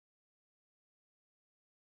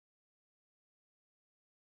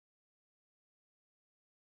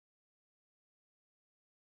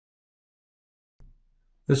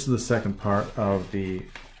This is the second part of the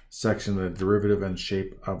section, the derivative and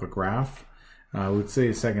shape of a graph. I would say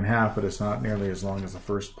the second half, but it's not nearly as long as the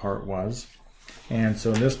first part was. And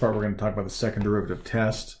so in this part, we're going to talk about the second derivative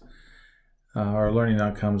test. Our learning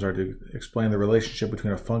outcomes are to explain the relationship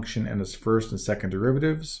between a function and its first and second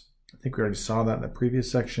derivatives. I think we already saw that in the previous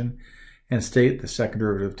section. And state the second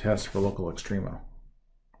derivative test for local extrema.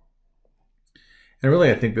 And really,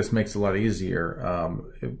 I think this makes it a lot easier,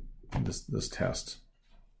 this test.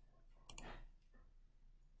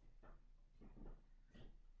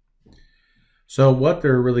 So what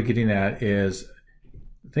they're really getting at is,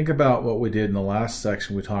 think about what we did in the last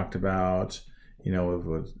section. We talked about, you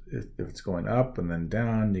know, if it's going up and then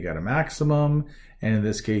down, you got a maximum. And in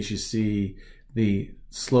this case, you see the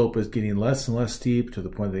slope is getting less and less steep to the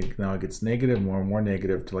point that now it gets negative, more and more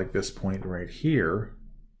negative to like this point right here.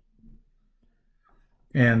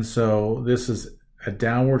 And so this is a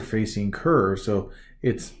downward facing curve. So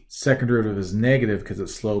its second derivative is negative because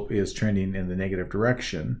its slope is trending in the negative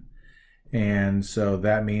direction. And so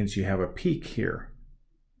that means you have a peak here.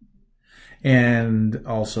 And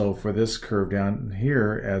also for this curve down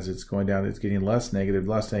here, as it's going down, it's getting less negative,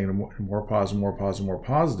 more positive, more positive, more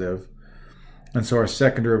positive. And so our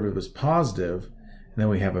second derivative is positive, and then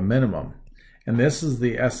we have a minimum. And this is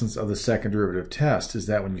the essence of the second derivative test, is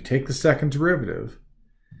that when you take the second derivative,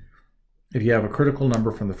 if you have a critical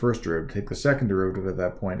number from the first derivative, take the second derivative at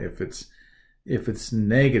that point. If it's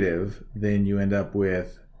negative, then you end up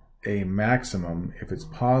with a maximum. If it's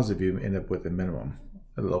positive, you end up with a minimum,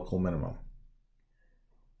 a local minimum.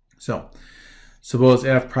 So suppose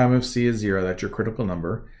f prime of c is 0, that's your critical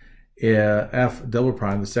number. F double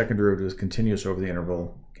prime, the second derivative, is continuous over the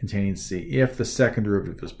interval containing c. If the second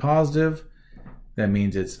derivative is positive, that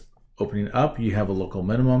means it's opening up, you have a local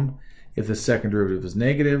minimum. If the second derivative is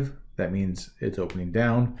negative, that means it's opening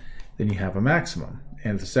down, then you have a maximum.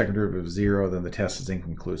 And if the second derivative is 0, then the test is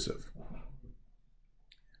inconclusive.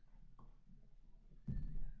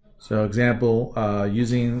 So example,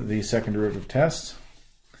 using the second derivative test.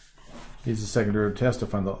 Use the second derivative test to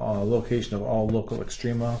find the location of all local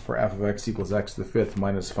extrema for f of x equals x to the fifth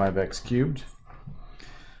minus 5x cubed.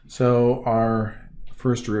 So our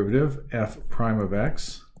first derivative, f prime of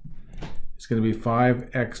x, is going to be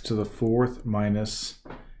 5x to the fourth minus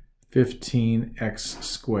 15x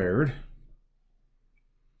squared.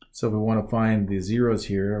 So if we want to find the zeros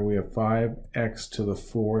here, we have 5x to the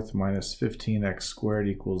fourth minus 15x squared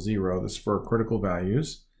equals 0. This is for our critical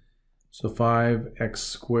values. So 5x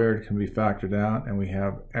squared can be factored out, and we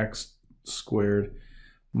have x squared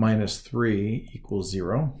minus 3 equals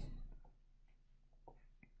 0.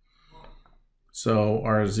 So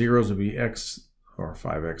our zeros would be x, or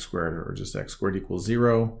 5x squared, or just x squared equals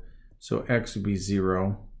 0. So x would be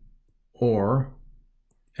 0, or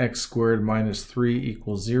x squared minus 3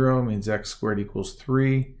 equals 0 means x squared equals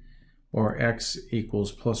 3, or x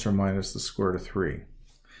equals plus or minus the square root of 3.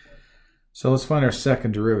 So let's find our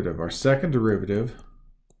second derivative. Our second derivative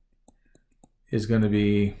is going to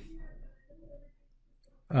be,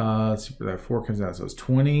 let's see where that 4 comes out. So it's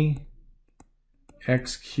 20x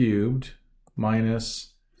cubed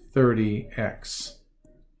minus 30x.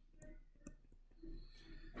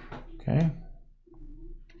 Okay.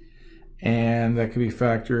 And that could be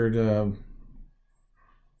factored,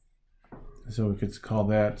 so we could call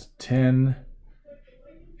that 10x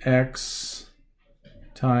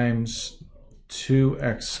times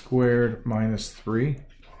 2x squared minus 3.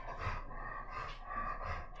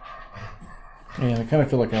 And I kind of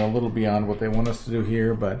feel like I'm a little beyond what they want us to do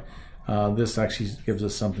here, but this actually gives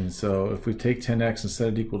us something. So if we take 10x instead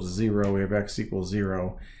of equal to 0, we have x equals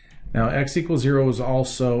 0. Now x equals 0 is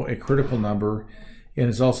also a critical number, and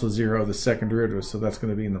it's also 0, the second derivative, so that's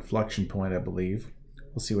going to be an inflection point, I believe.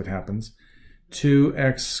 We'll see what happens.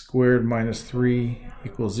 2x squared minus 3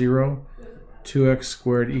 equals 0. 2x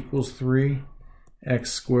squared equals 3. X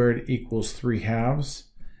squared equals 3 halves.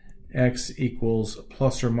 X equals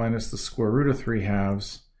plus or minus the square root of 3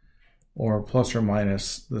 halves, or plus or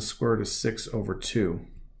minus the square root of 6 over 2.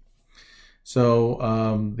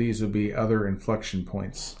 So these would be other inflection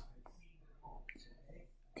points.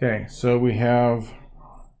 Okay, so we have,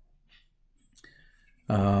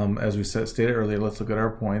 as we stated earlier, let's look at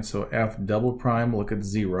our points. So f double prime, look at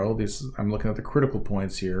 0. I'm looking at the critical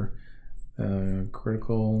points here.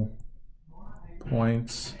 Critical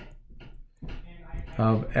points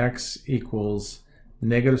of x equals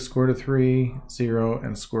negative square root of 3, 0,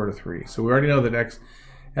 and square root of 3. So we already know that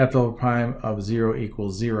f double prime of 0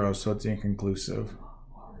 equals 0, so it's inconclusive.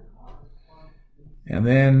 And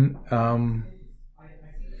then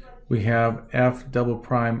we have f double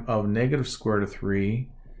prime of negative square root of 3.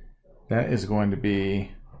 That is going to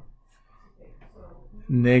be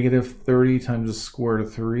negative 30 times the square root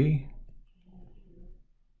of 3.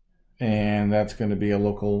 And that's going to be a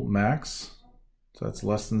local max. So that's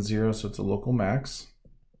less than 0, so it's a local max.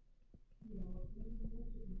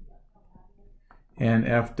 And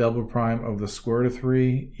f double prime of the square root of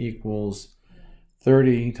 3 equals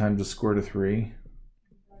 30 times the square root of 3.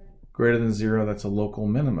 Greater than 0, that's a local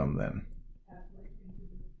minimum then.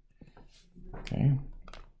 Okay.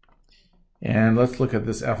 And let's look at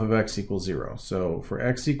this f of x equals 0. So for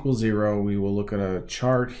x equals 0, we will look at a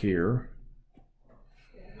chart here.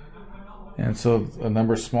 And so a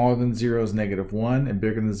number smaller than 0 is -1, and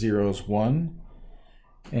bigger than 0 is 1.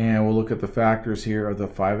 And we'll look at the factors here of the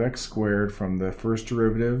 5x squared from the first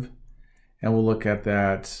derivative. And we'll look at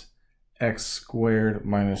that x squared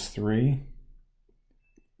minus 3.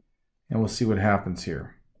 And we'll see what happens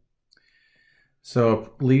here.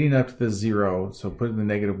 So leading up to the 0, so putting the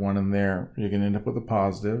 -1 in there, you're going to end up with a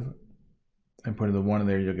positive. And putting the 1 in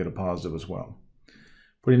there, you'll get a positive as well.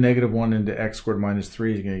 Putting -1 into x squared minus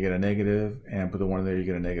 3, you're going to get a negative. And put the 1 in there, you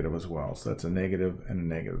get a negative as well. So that's a negative and a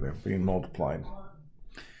negative. They're being multiplied.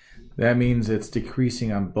 That means it's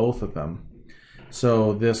decreasing on both of them.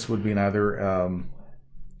 So this would be neither a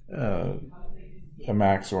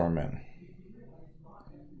max or a min.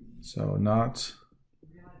 So not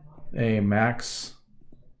a max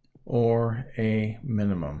or a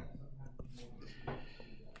minimum.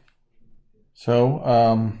 So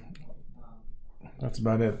that's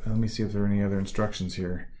about it. Let me see if there are any other instructions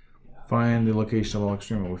here. Find the location of all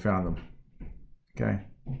extrema. We found them. Okay,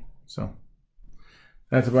 so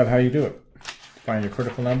that's about how you do it. Find your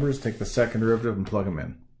critical numbers, take the second derivative and plug them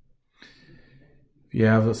in. If you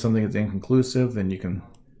have something that's inconclusive, then you can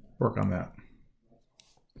work on that.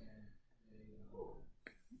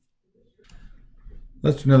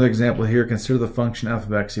 Let's do another example here. Consider the function f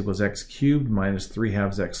of x equals x cubed minus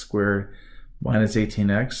 3/2 x squared minus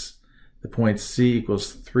 18x. The point c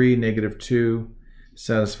equals 3, -2,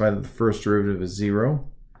 satisfied that the first derivative is 0.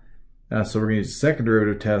 So we're going to use the second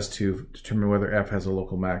derivative test to determine whether f has a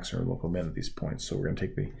local max or a local min at these points. So we're going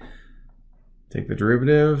to take the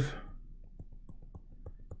derivative,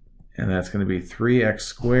 and that's going to be 3x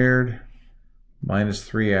squared minus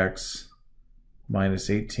 3x minus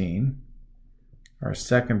 18. Our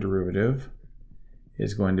second derivative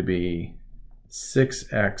is going to be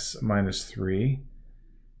 6x minus 3.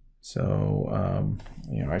 So,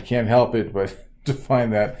 I can't help it but to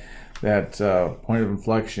find that point of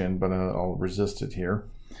inflection, but I'll resist it here.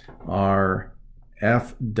 Our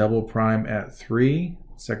f double prime at 3,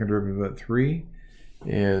 second derivative at 3,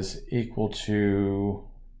 is equal to,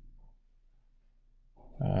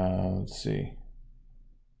 let's see,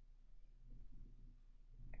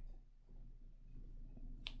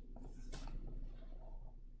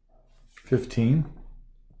 $15.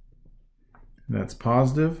 That's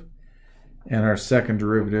positive. And our second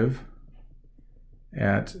derivative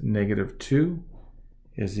at -2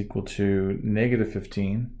 is equal to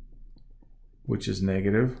 -15, which is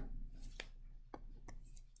negative.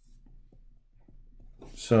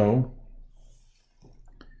 So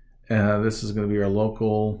this is going to be our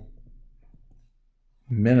local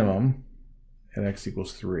minimum at x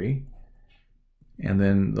equals 3. And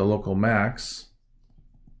then the local max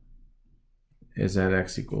is at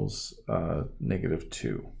x equals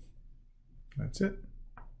 -2. That's it.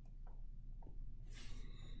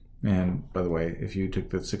 And by the way, if you took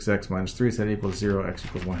the 6x minus 3, so that equals 0, x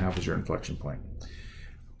equals 1/2 is your inflection point.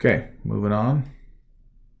 Okay, moving on.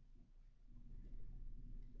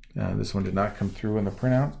 This one did not come through in the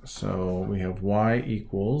printout, so we have y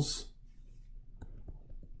equals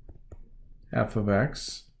f of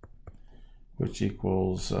x, which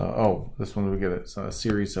equals, this one we get a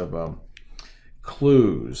series of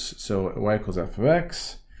clues. So y equals f of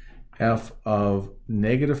x, f of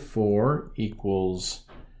 -4 equals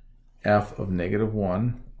f of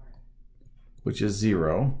 -1, which is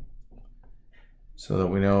 0, so that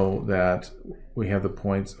we know that we have the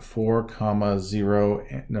points 4, 0,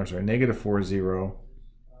 -4, 0,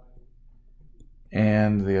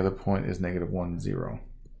 and the other point is -1, 0.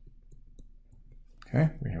 Okay,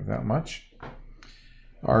 we have that much.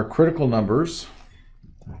 Our critical numbers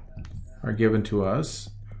are given to us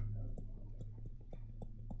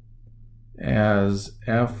as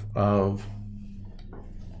f of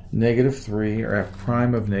 -3, or f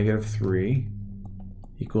prime of -3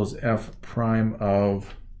 equals f prime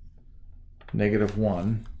of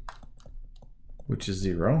 -1, which is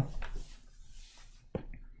 0.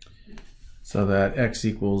 So that x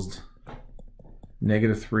equals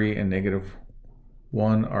 -3 and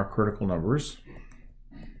 -1 are critical numbers.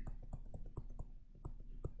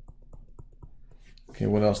 Okay,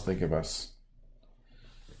 what else do they give us?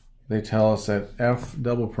 they tell us that f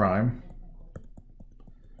double prime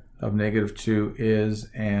of -2 is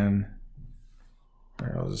I'll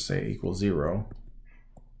just say equals 0.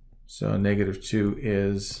 So -2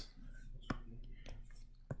 is,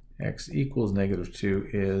 x equals -2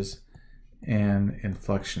 is an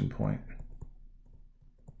inflection point.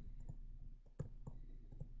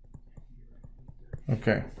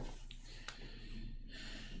 Okay.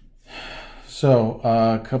 So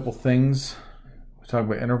a couple things. We talk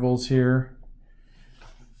about intervals here.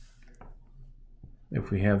 If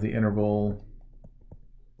we have the interval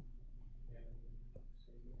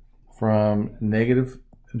from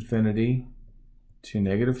 -infinity to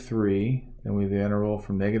 -3, then we have the interval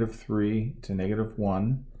from -3 to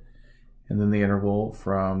 -1, and then the interval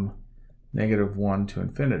from -1 to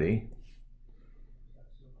infinity,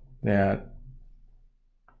 that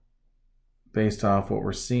based off what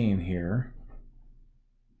we're seeing here,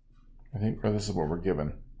 I think, or this is what we're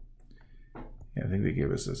given. Yeah, I think they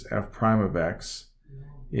give us this. F prime of x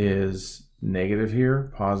is negative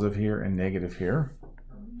here, positive here, and negative here.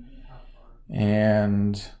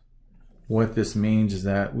 And what this means is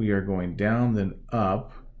that we are going down then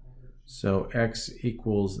up. So x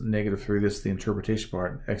equals -3. This is the interpretation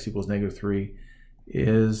part. X equals -3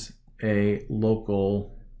 is a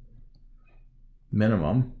local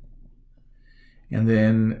minimum. And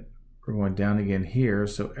then we're going down again here.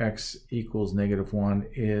 So x equals -1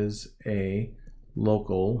 is a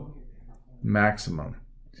local maximum.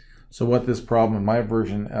 So what this problem in my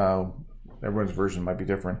version, everyone's version might be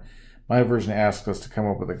different. My version asks us to come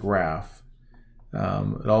up with a graph.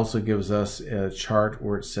 It also gives us a chart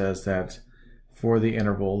where it says that for the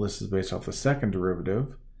interval, this is based off the second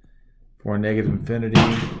derivative, for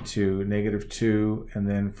 -infinity to -2, and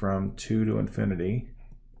then from 2 to infinity.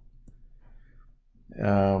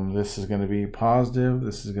 This is going to be positive,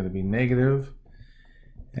 this is going to be negative,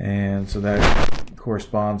 and so that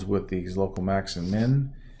corresponds with these local max and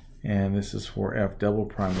min, and this is for f double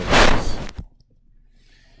prime of x.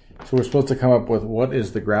 So we're supposed to come up with what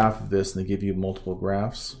is the graph of this, and they give you multiple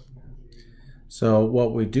graphs. So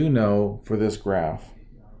what we do know for this graph,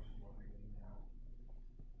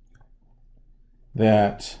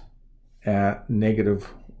 that at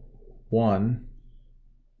 -1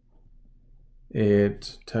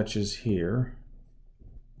 it touches here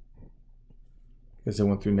because it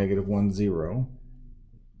went through -1, 0,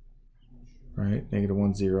 right?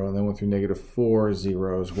 -1, 0, and then went through -4,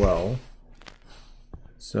 0 as well.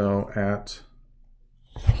 So at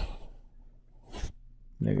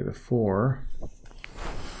 -4,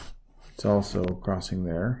 it's also crossing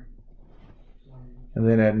there. And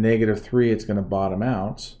then at -3, it's going to bottom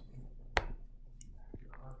out.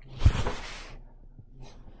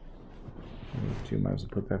 You might as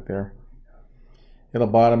well put that there. It'll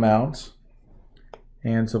bottom out.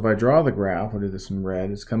 And so if I draw the graph, I'll do this in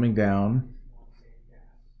red, it's coming down.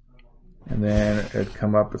 And then it'd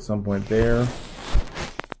come up at some point there.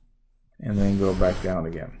 And then go back down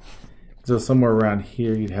again. So somewhere around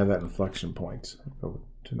here, you'd have that inflection point. I'll go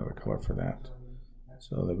to another color for that.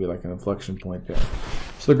 So there'll be like an inflection point there.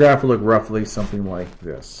 So the graph will look roughly something like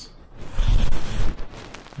this.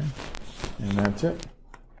 Okay. And that's it.